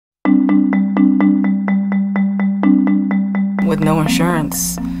With no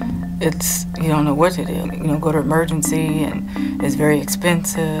insurance, it's, you don't know what to do. You know, go to emergency and it's very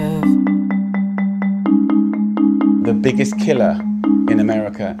expensive. The biggest killer in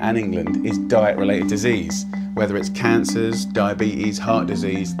America and England is diet-related disease. Whether it's cancers, diabetes, heart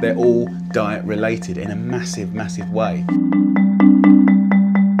disease, they're all diet-related in a massive, massive way.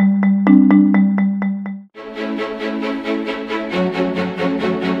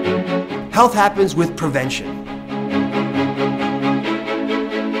 Health happens with prevention.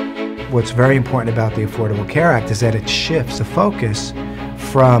 What's very important about the Affordable Care Act is that it shifts the focus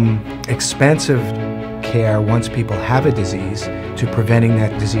from expensive care once people have a disease to preventing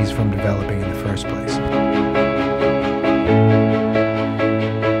that disease from developing in the first place.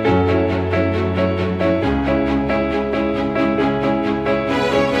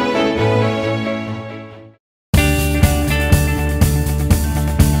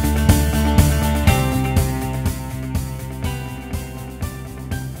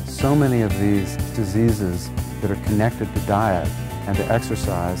 So many of these diseases that are connected to diet and to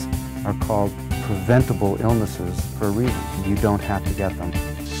exercise are called preventable illnesses for a reason. You don't have to get them.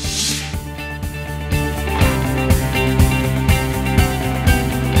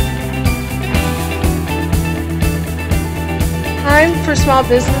 Time for small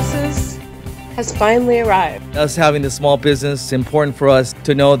businesses has finally arrived. Us having the small business, it's important for us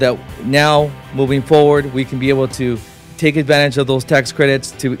to know that now, moving forward, we can be able to take advantage of those tax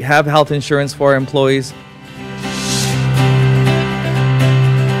credits to have health insurance for our employees.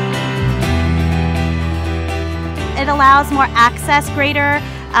 It allows more access, greater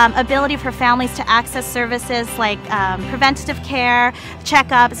ability for families to access services like preventative care,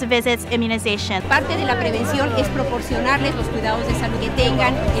 checkups, visits, immunization. Parte de la prevención es proporcionarles los cuidados de salud que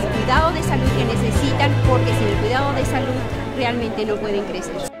tengan, el cuidado de salud que necesitan, porque sin el cuidado de salud realmente no pueden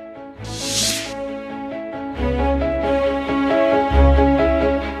crecer.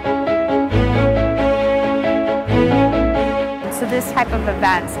 So this type of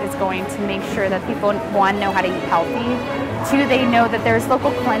events is going to make sure that people, one, know how to eat healthy. Two, they know that there's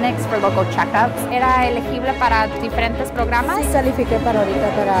local clinics for local checkups. ¿Era elegible para diferentes programas? Sí, califiqué para ahorita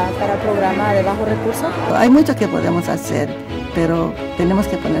para el programa de bajo recurso. Hay mucho que podemos hacer, pero tenemos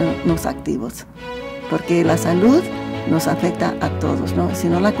que ponernos activos, porque la salud nos afecta a todos, ¿no? Si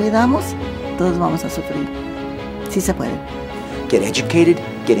no la cuidamos, todos vamos a sufrir. Sí se puede. Get educated,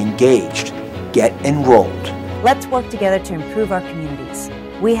 get engaged, get enrolled. Let's work together to improve our communities.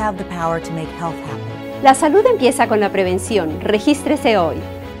 We have the power to make health happen. La salud empieza con la prevención. Regístrese hoy.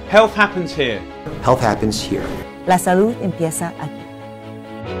 Health happens here. Health happens here. La salud empieza aquí.